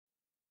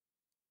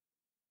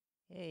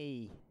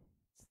Hey,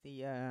 it's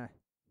the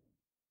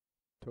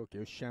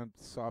Tokyo Shemp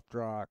Soft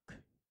Rock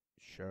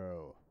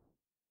Show.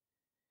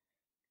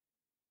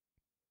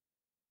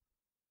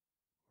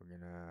 We're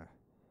gonna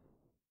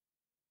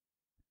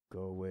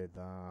go with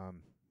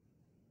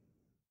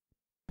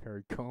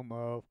Perry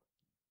Como,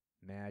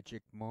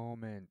 Magic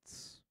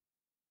Moments.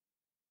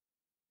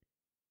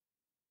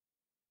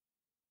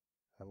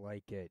 I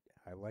like it.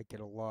 I like it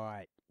a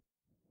lot.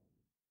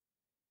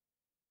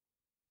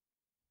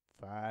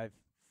 5,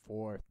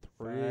 4,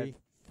 3,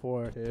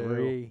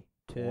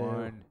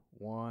 2,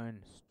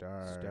 1,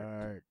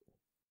 start.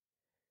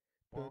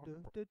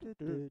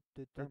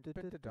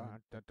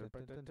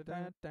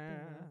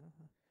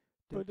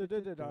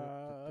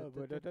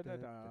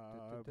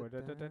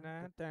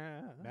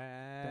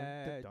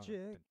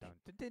 Magic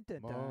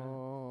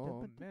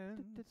moments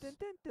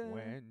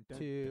when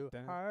two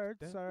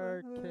hearts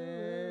are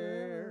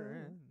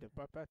caring.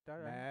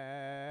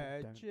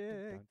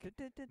 Magic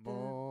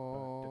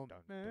moments,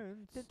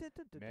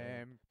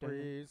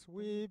 memories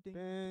we've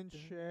been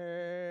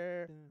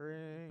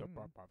sharing.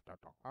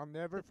 I'll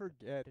never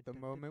forget the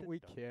moment we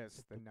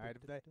kissed the night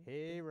of the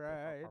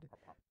hayride.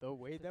 The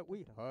way that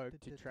we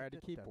hugged to try to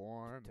keep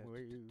warm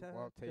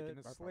while taking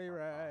a sleigh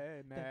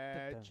ride.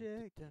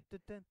 Magic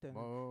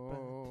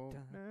moments,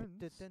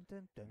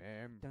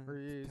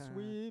 memories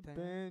we've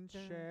been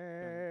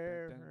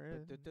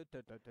sharing.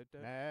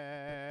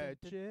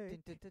 Magic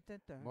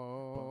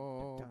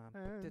moments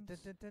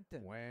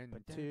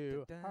when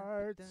two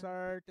hearts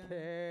are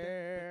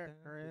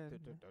caring.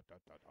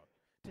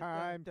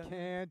 Time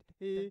can't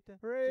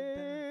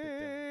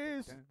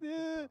erase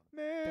the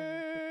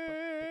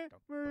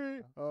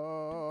memory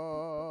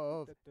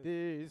of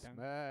these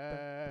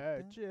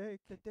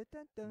magic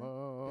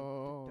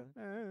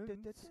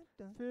moments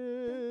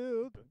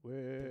filled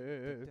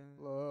with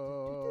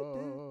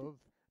love.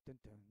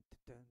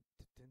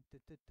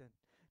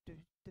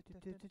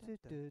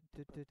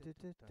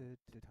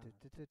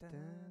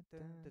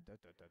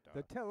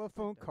 The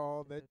telephone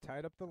call that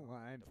tied up the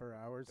line for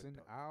hours and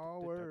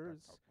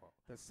hours.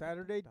 The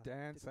Saturday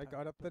dance, I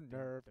got up the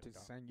nerve to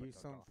send you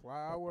some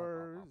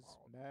flowers.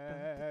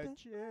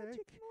 Magic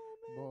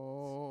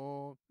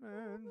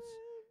moments,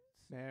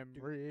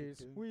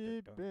 memories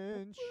we've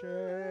been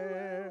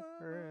sharing.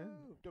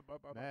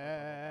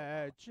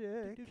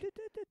 Magic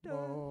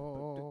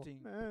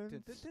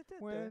moments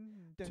when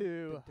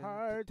two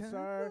hearts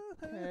are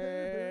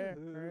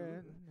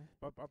caring.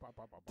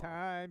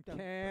 Time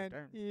can't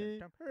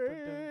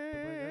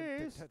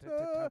erase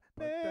the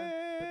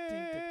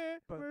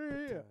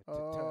memory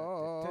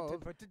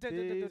of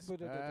these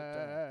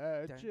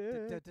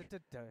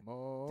magic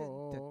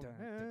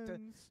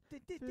moments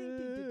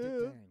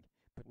filled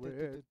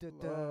with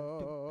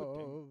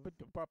love.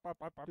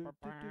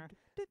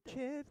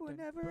 Cheered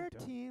whenever our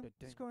team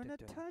scored a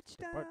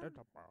touchdown.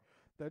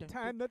 The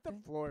time that the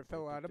floor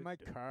fell out of my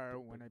car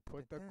when I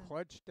put the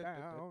clutch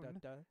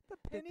down. The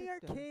penny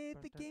arcade,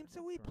 the games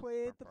that we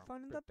played, the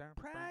fun and the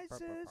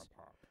prizes.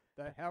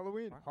 The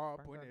Halloween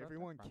hop when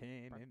everyone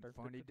came in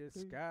funny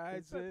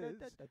disguises.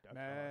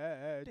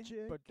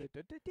 Magic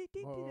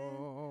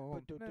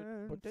moments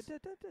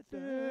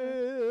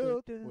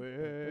filled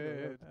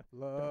with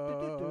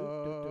love.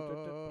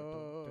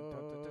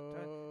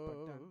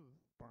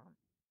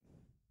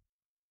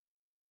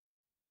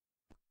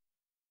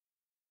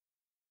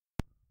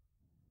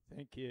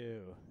 Thank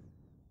you.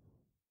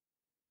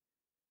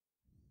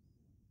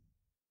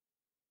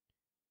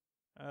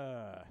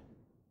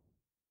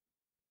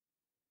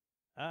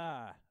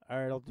 Alright,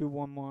 I'll do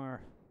one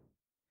more.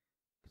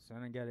 Cause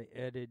then I gotta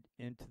edit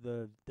into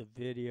the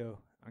video.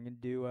 I'm gonna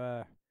do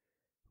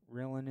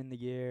Reeling in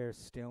the Air,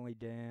 Stanley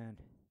Dan.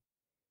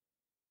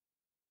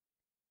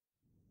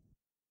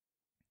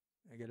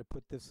 I gotta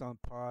put this on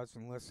pause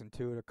and listen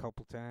to it a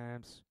couple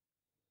times.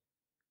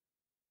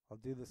 I'll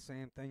do the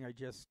same thing I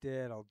just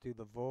did. I'll do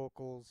the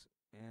vocals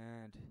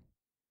and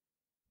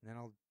then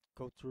I'll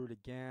go through it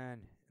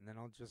again, and then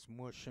I'll just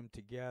mush them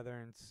together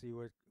and see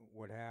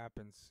what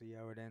happens, see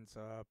how it ends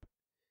up.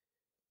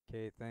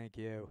 Okay, thank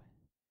you.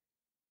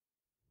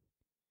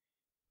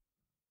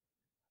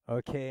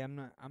 Okay, I'm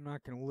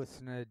not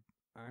gonna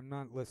I'm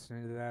not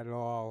listening to that at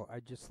all.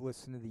 I just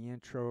listen to the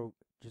intro,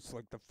 just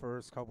like the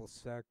first couple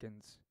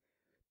seconds.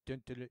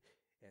 Dun, dun, dun.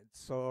 And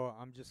so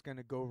I'm just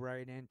gonna go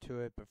right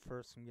into it, but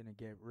first I'm gonna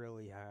get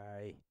really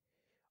high.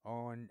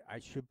 Oh, and I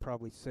should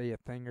probably say a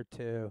thing or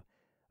two.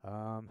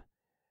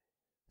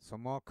 So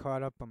I'm all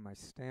caught up on my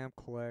stamp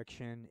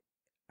collection.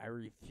 I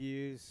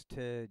refuse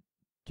to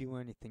do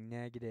anything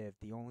negative.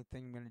 The only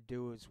thing I'm gonna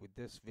do is with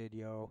this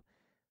video,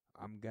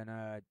 I'm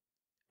gonna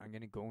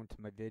go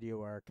into my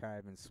video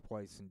archive and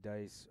splice and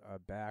dice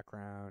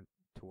background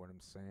to what I'm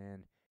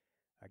saying.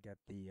 I got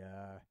the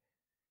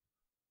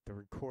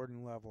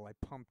recording level. I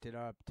pumped it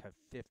up to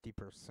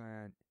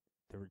 50%.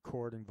 The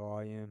recording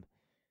volume.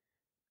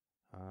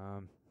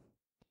 I'll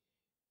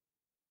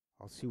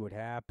see what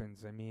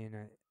happens. I mean,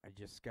 I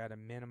just gotta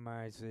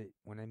minimize it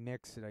when I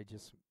mix it.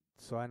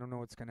 So I don't know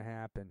what's gonna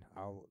happen.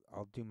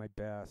 I'll do my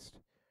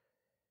best.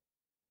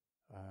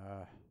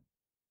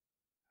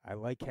 I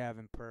like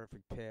having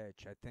perfect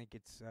pitch. I think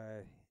it's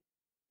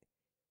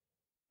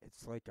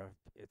like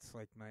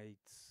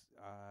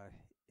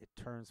it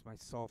turns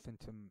myself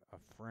into a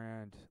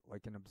friend,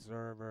 like an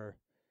observer.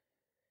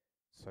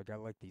 So I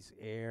got like these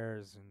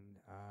airs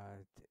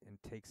and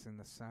takes in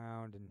the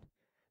sound, and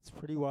it's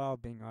pretty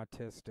wild being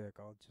autistic.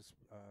 I'll just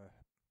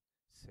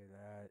say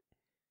that.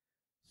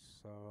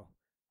 So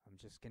I'm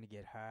just gonna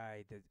get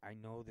high. That I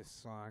know the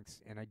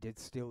songs, and I did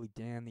Steely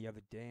Dan the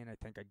other day, and I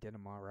think I did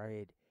them all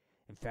right.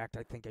 In fact,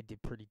 I think I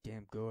did pretty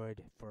damn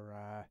good for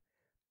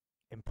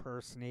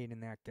impersonating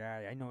that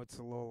guy. I know it's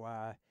a little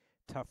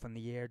tough on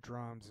the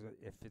eardrums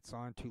if it's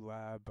on too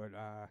loud, but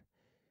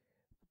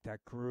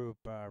that group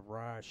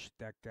Rush,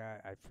 that guy,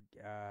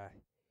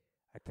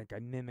 I think I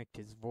mimicked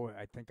his voice.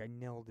 I think I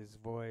nailed his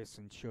voice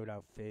and showed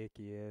how fake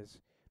he is.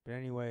 But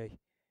anyway,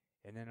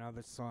 and then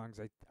other songs,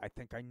 I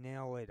think I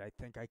nail it. I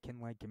think I can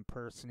like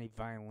impersonate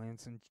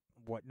violins and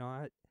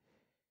whatnot.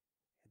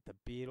 I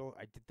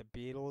did the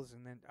Beatles,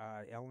 and then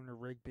Eleanor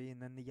Rigby,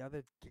 and then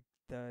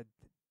the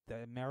the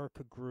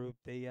America group.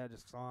 They had a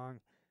song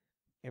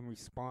in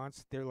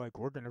response. They're like,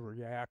 we're gonna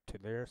react to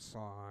their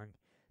song,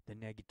 the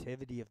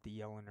negativity of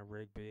the Eleanor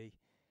Rigby,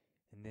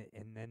 and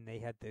then they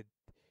had the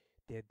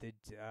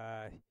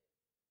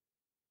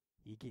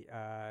you get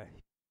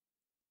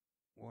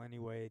well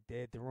anyway they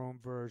had their own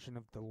version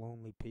of the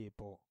Lonely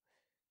People,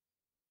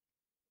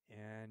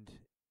 and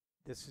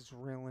this is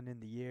reeling in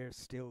the air.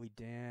 Steely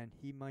Dan,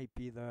 he might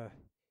be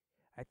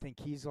I think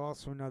he's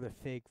also another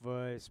fake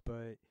voice,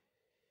 but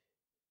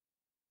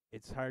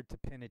it's hard to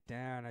pin it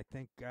down. I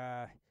think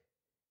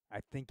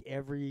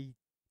every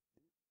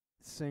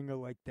singer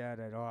like that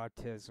had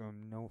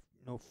autism. No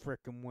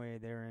frickin' way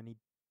they're any.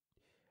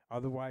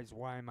 Otherwise,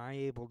 why am I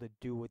able to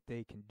do what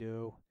they can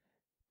do?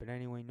 But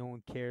anyway, no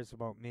one cares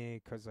about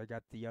me because I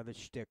got the other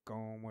shtick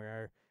going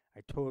where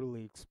I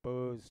totally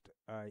exposed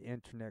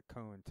internet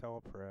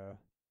COINTELPRO.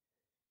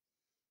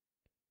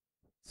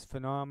 It's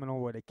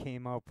phenomenal what it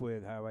came up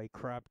with, how I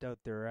cropped out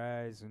their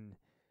eyes, and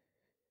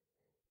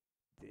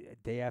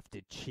they have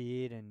to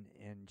cheat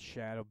and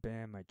shadow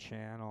ban my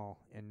channel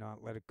and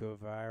not let it go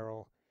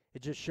viral.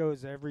 It just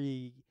shows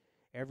every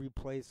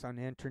place on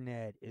the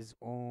internet is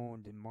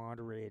owned and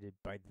moderated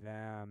by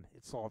them.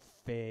 It's all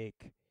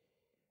fake.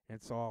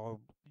 It's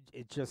all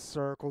it just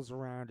circles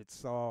around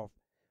itself.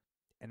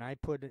 And I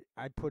put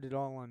it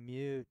all on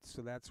mute,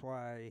 so that's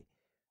why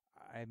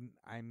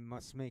I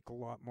must make a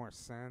lot more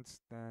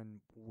sense than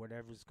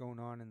whatever's going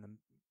on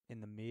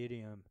in the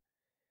medium,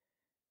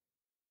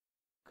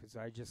 because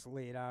I just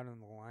laid out on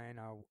the line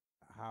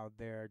how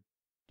they're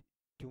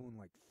doing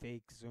like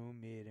fake Zoom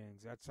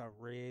meetings. That's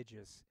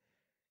outrageous.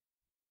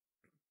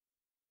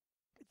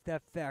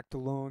 That fact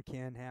alone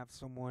can have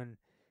someone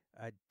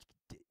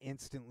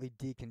instantly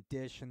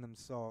decondition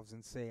themselves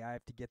and say, I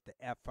have to get the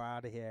F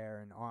out of here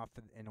and off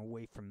and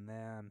away from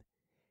them.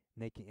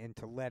 And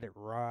to let it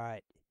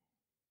rot.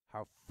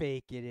 How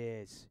fake it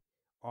is.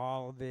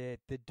 All of it.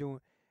 They're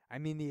doing, I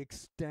mean, the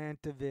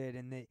extent of it.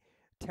 And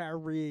Tara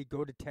Reid,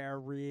 go to Tara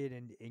Reid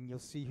and you'll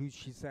see who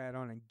she's had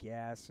on a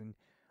guest. And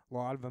a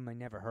lot of them, I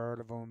never heard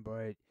of them,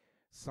 but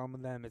some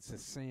of them, it's the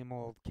same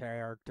old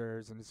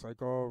characters. And it's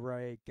like, oh,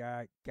 right,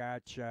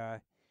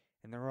 gotcha.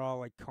 And they're all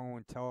like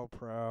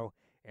COINTELPRO.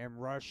 And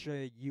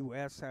Russia,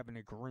 U.S. have an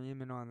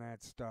agreement on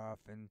that stuff.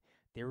 And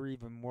they were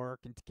even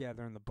working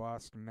together in the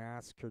Boston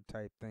Massacre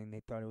type thing.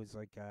 They thought it was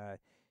like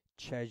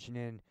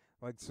Chechnya.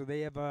 Like, so they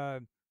have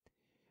like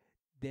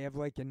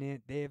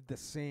they have the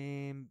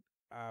same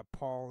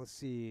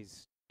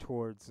policies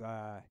towards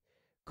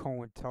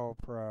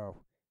COINTELPRO,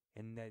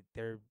 and that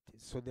they're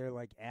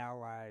like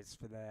allies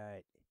for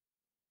that.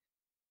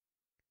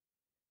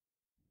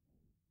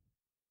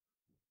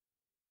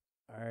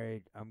 All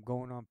right, I'm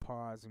going on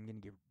pause. I'm gonna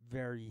get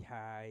very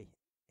high,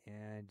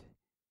 and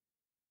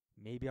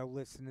maybe I'll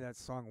listen to that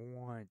song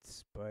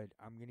once, but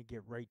I'm gonna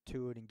get right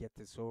to it and get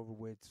this over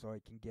with, so I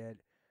can get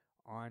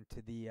on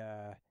to the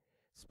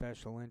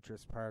special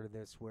interest part of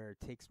this, where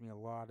it takes me a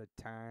lot of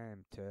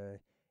time to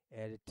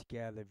edit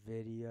together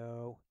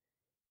video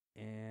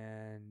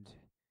and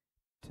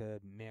to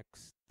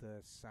mix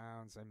the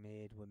sounds I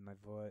made with my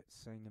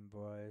singing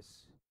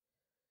voice.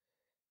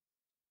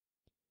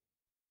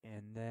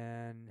 And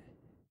then,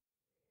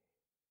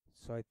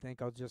 so I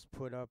think I'll just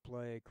put up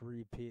like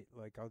repeat,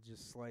 like I'll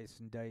just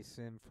slice and dice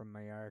in from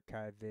my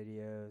archive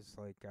videos.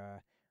 Like,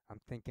 I'm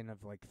thinking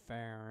of like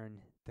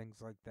Farron, things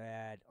like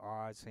that.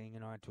 Oz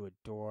hanging onto a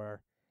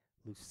door,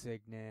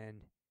 Lusignan,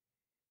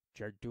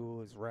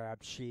 Jardula's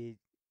rap sheet,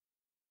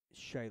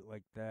 shite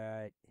like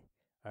that.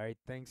 Alright,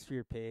 thanks for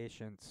your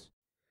patience.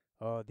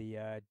 Oh,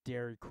 the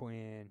Dairy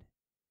Queen.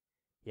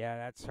 Yeah,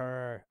 that's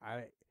her.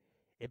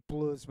 It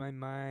blows my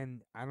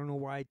mind. I don't know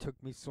why it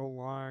took me so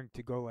long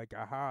to go like,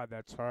 aha,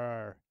 that's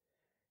her.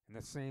 And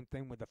the same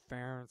thing with the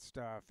Farron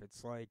stuff.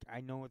 It's like,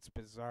 I know it's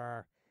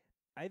bizarre.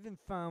 I even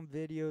found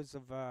videos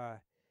of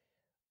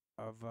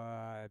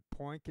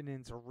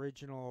Poinkinen's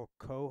original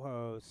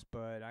co-host,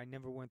 but I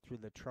never went through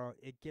the trouble.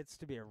 It gets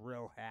to be a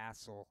real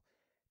hassle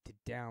to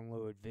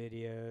download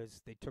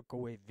videos. They took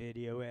away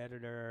video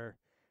editor.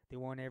 They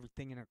want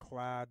everything in a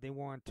cloud. They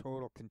want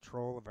total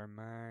control of our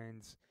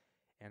minds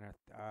and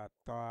our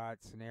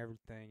thoughts and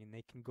everything, and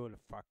they can go to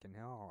fucking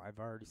hell. I've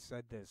already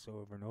said this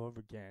over and over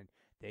again.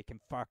 They can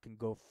fucking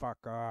go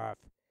fuck off.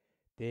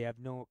 They have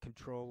no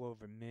control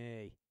over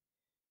me.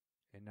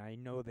 And I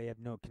know they have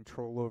no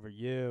control over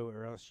you,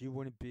 or else you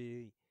wouldn't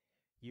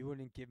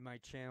give my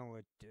channel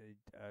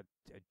a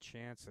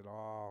chance at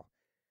all.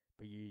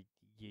 But you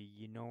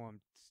know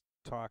I'm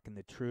talking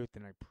the truth,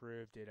 and I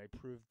proved it. I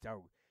proved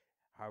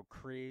how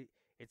crazy.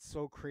 It's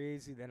so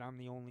crazy that I'm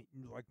the only,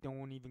 like, no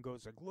one even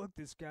goes like, look,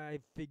 this guy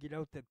figured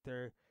out that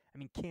they're, I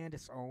mean,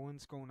 Candace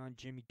Owens going on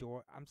Jimmy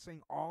Dore. I'm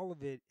saying all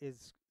of it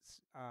is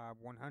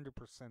 100%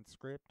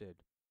 scripted.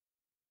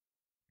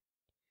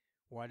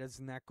 Why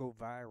doesn't that go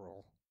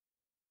viral?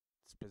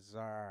 It's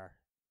bizarre.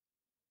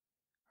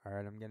 All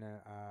right, I'm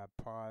gonna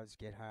pause,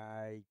 get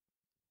high,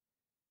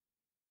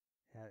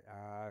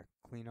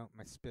 clean out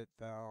my spit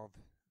valve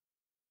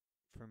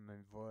from my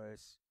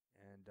voice,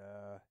 and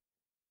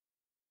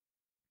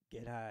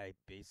get high.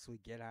 Basically,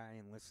 get high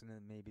and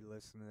maybe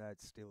listen to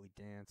that Steely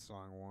Dan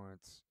song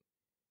once.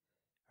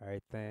 All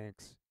right,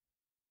 thanks.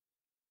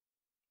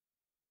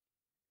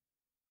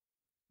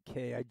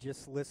 Okay, I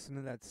just listened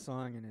to that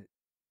song and it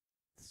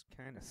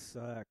kind of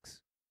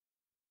sucks.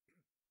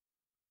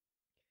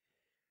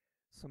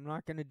 So I'm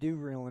not gonna do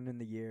 "Reelin' in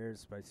the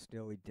Years" by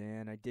Steely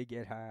Dan. I did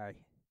get high.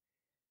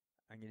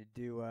 I'm gonna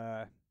do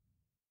I'm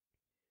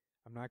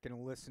not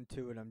gonna listen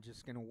to it. I'm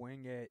just gonna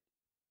wing it.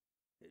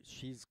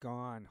 She's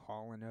Gone,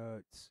 Hall &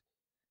 Oates.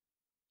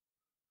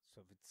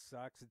 So if it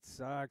sucks, it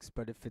sucks.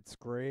 But if it's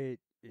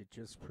great, it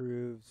just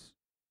proves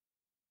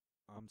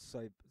I'm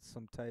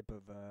some type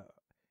of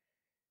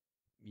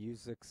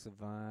music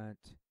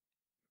savant.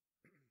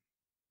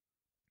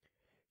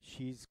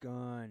 She's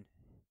Gone.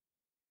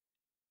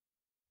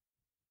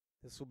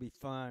 This will be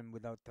fun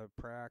without the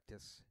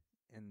practice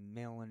and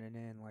mailing it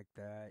in like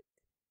that.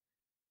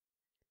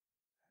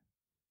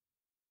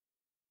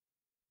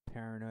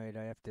 Paranoid,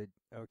 I have to,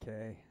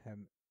 okay,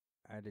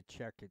 I had to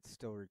check it's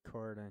still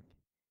recording.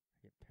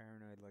 I get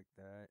paranoid like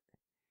that.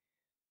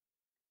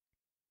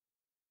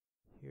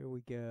 Here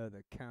we go,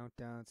 the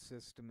countdown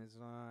system is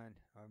on.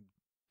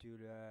 Due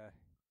to,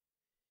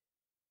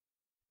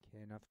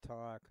 okay, enough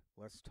talk.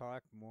 Let's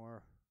talk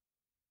more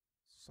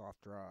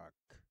soft rock.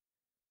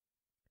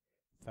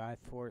 5,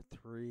 4,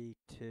 3,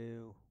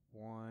 2,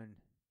 1,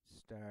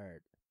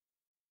 start.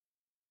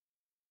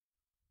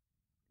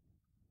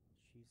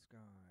 She's gone.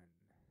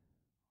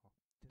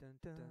 Dun,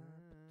 dun,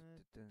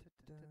 dun,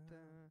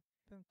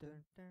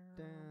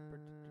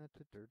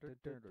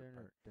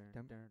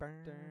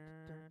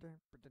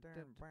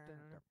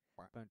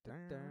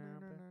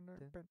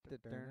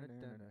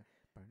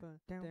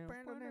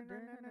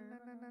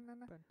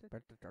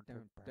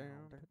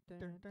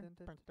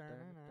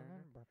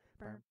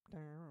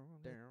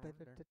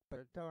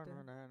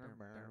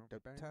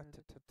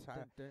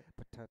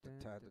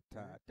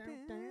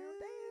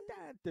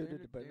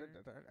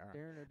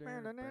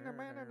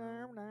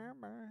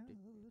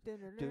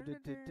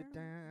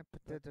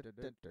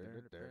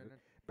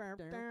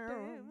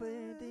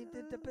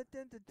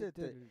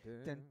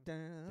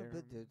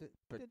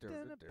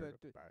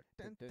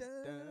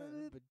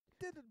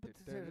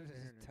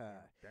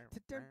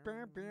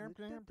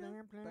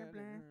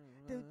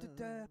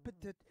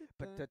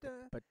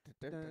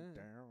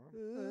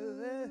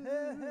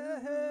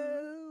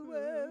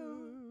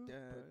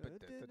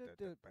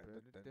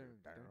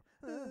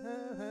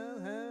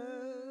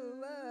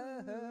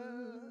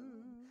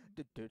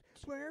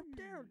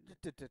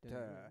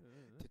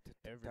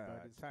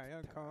 Everybody's high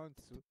on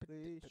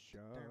consolation.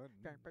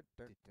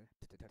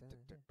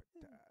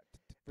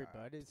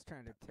 Everybody's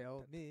trying to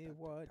tell me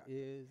what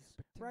is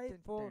right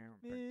for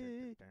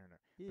me.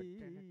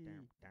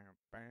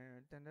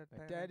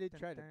 My daddy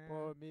tried to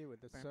bore me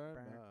with a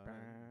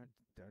sermon,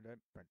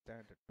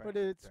 but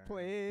it's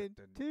plain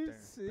to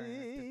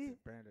see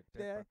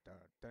that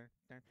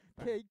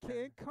Kate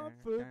can't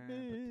comfort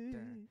me.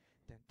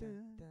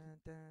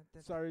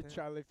 Sorry,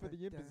 Charlie, for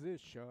the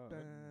imposition.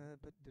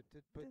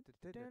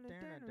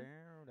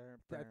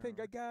 I think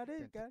I got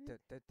it.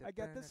 I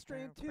got the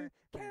strength to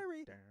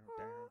carry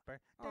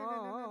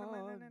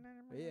on.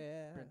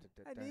 Yeah,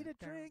 I need a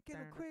drink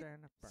and a quick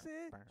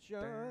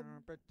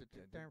session.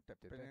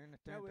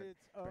 Now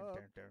it's up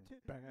to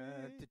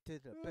me.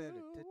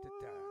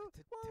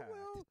 What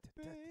will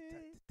be?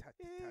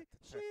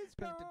 She's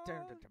gone. I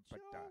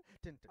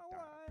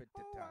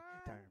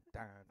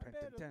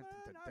better learn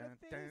how to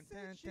face it.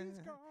 She's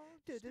gone.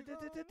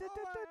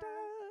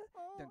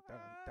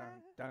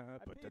 I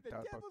paid the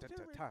devil to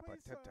replace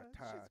her.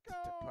 She's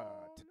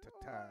gone.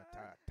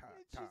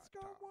 She's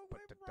gone.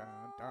 What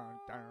went wrong?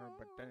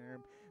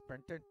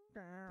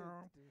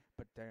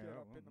 Get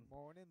up in the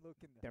morning, look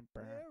in the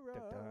mirror.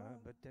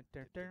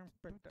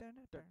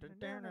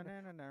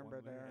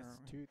 One last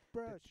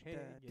toothbrush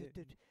hanging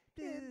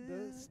in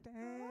the stand.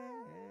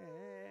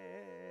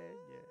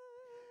 Yeah.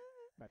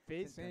 My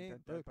face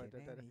ain't looking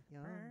any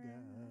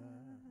younger.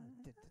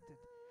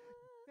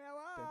 Now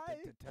I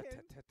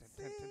can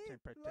see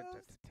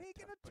love's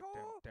taking a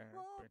toll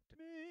on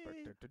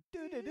me.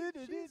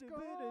 She's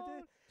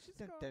gone.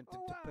 She's gone.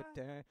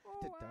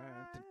 Oh,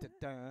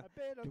 I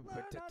better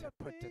learn how to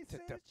face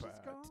it. She's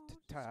gone.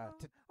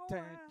 She's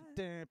gone.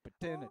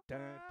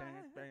 Oh,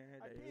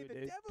 I pay the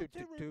devil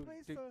to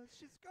replace her.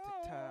 She's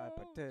gone.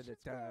 She's gone.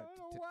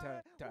 Oh,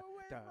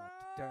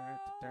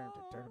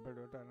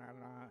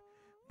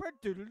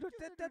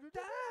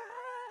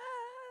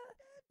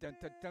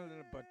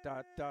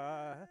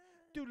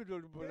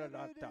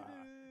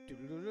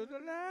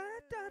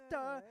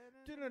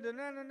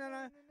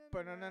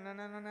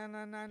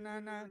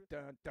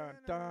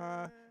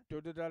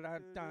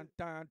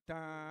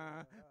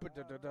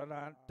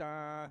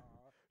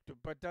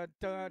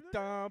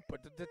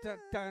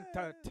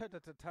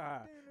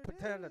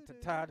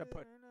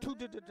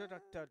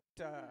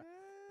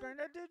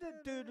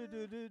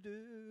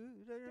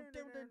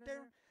 what went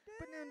wrong?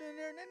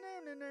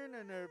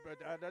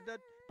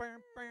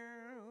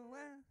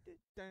 Think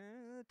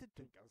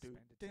I'll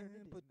spend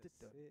eternity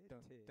in the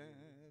city.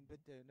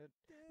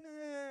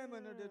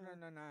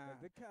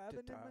 The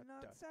carbon in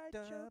monoxide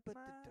choke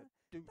my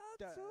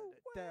thoughts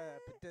away.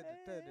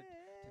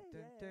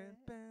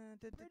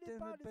 Pretty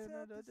bodies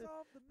help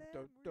dissolve the memories.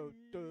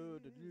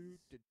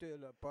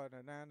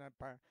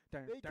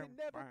 They can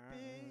never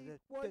be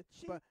what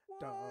she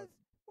was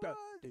to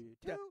me.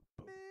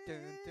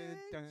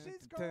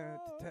 She's gone.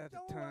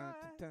 Oh,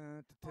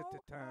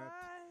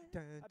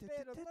 I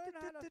better learn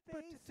how to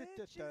face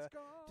it. She's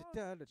gone.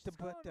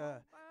 She's gone.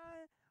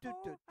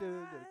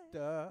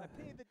 I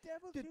pay the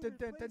devil to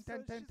replace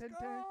her. She's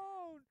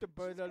gone.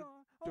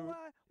 She's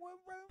gone.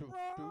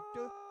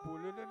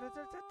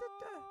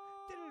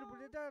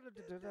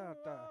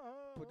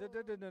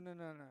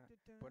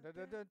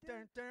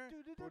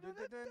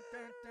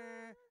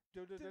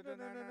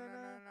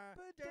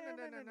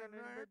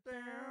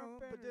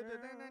 Oh, I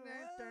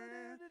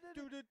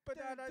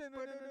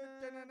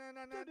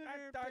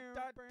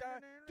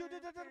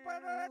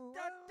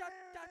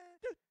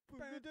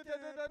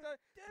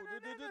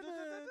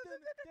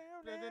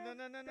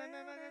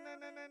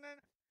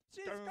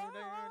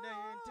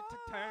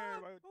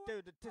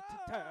She's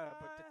gone.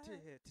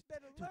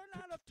 Better learn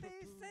how to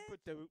face it.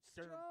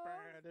 She's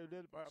gone.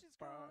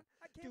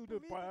 I can't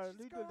believe it.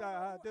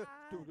 She's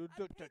gone.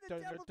 I pay the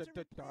devil to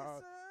replace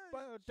her.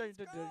 She's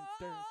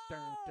gone.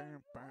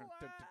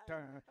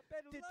 I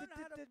better learn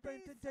how to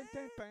face it.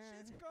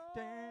 She's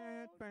gone.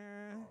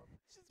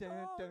 She's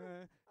gone.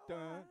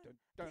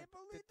 Can't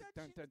believe that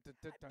I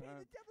pay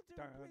the devil to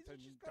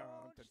replace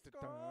her. She's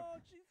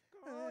gone. She's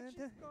gone.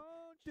 She's gone.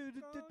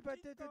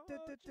 She's gone.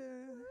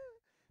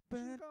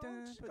 She's gone.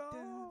 She's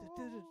gone.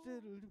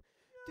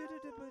 She's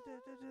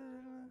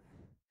gone.